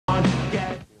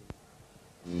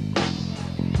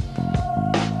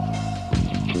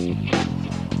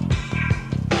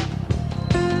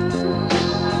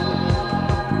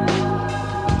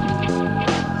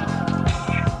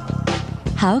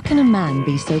How can a man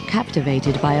be so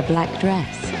captivated by a black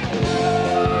dress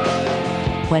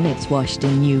when it's washed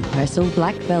in new Persil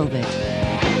Black Velvet?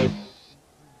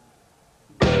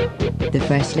 The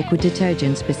first liquid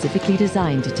detergent specifically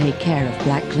designed to take care of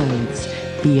black clothes.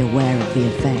 Be aware of the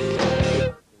effect.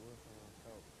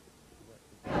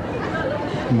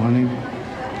 Good morning.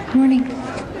 Good morning.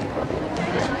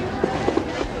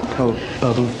 Oh,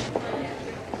 pardon.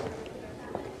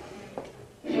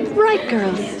 Right,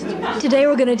 girls. Today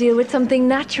we're going to deal with something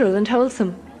natural and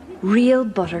wholesome. Real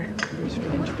butter.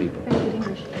 Strange people.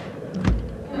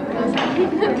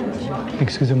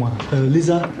 Excusez-moi.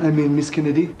 Lisa, I mean Miss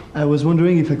Kennedy. I was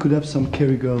wondering if I could have some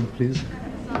Kerrygold, please.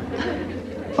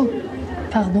 Oh,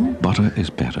 pardon? Butter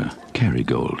is better.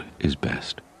 Kerrygold is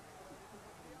best.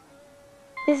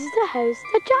 This is the house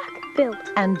that Jack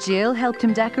built. And Jill helped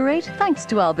him decorate thanks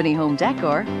to Albany Home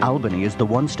Decor. Albany is the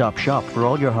one-stop shop for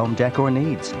all your home decor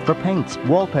needs. For paints,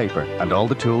 wallpaper, and all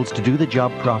the tools to do the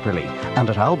job properly. And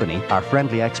at Albany, our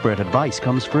friendly expert advice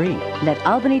comes free. Let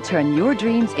Albany turn your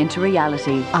dreams into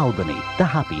reality. Albany, the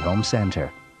happy home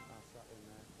centre.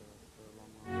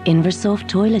 Inversoft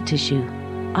toilet tissue,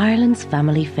 Ireland's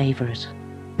family favourite.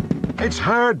 It's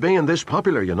hard being this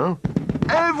popular, you know.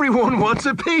 Everyone wants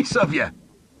a piece of you.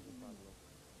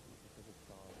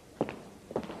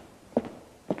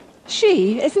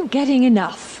 She isn't getting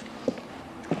enough.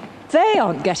 They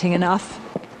aren't getting enough.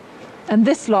 And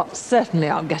this lot certainly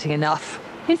aren't getting enough.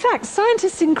 In fact,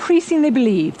 scientists increasingly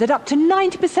believe that up to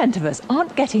 90% of us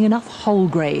aren't getting enough whole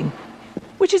grain,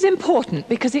 which is important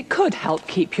because it could help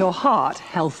keep your heart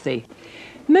healthy.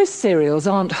 Most cereals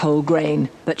aren't whole grain,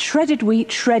 but shredded wheat,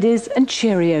 Shreddies and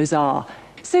Cheerios are.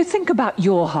 So think about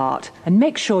your heart and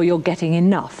make sure you're getting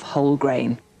enough whole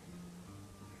grain.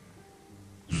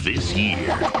 This year,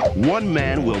 one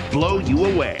man will blow you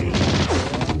away.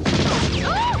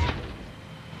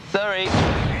 Sorry.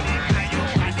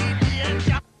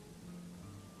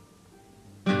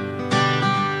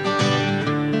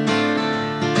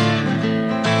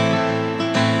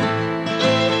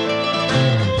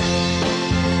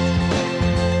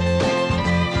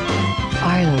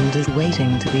 Ireland is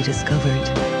waiting to be discovered.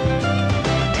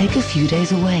 Take a few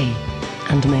days away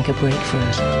and make a break for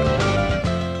it.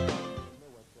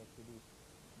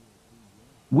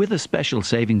 With a special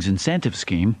savings incentive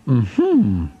scheme,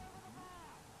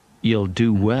 you'll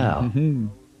do well.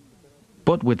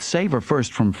 But with Saver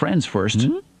First from Friends First,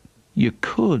 you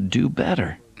could do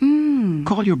better.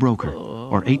 Call your broker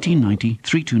or 1890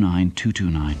 329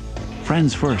 229.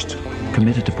 Friends First,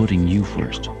 committed to putting you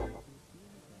first.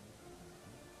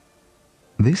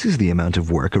 This is the amount of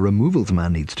work a removals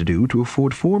man needs to do to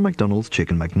afford 4 McDonald's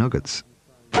Chicken McNuggets.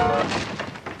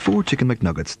 4 Chicken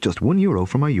McNuggets, just €1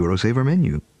 from our Eurosaver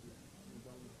menu.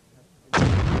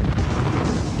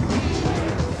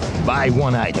 Buy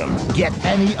one item, get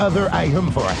any other item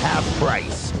for half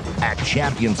price at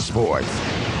Champion Sports.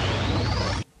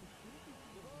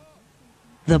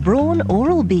 The Braun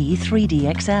Oral-B 3D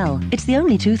XL. It's the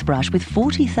only toothbrush with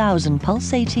 40,000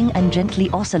 pulsating and gently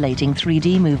oscillating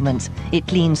 3D movements. It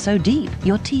cleans so deep,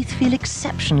 your teeth feel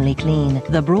exceptionally clean.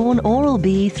 The Braun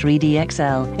Oral-B 3D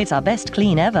XL. It's our best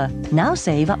clean ever. Now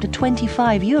save up to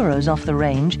 €25 off the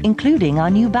range, including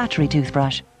our new battery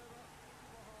toothbrush.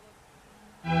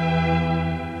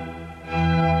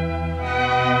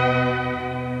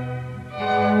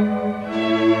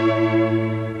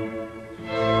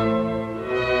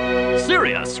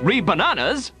 Serious? Read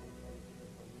bananas?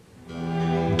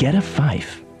 Get a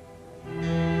Fyfe.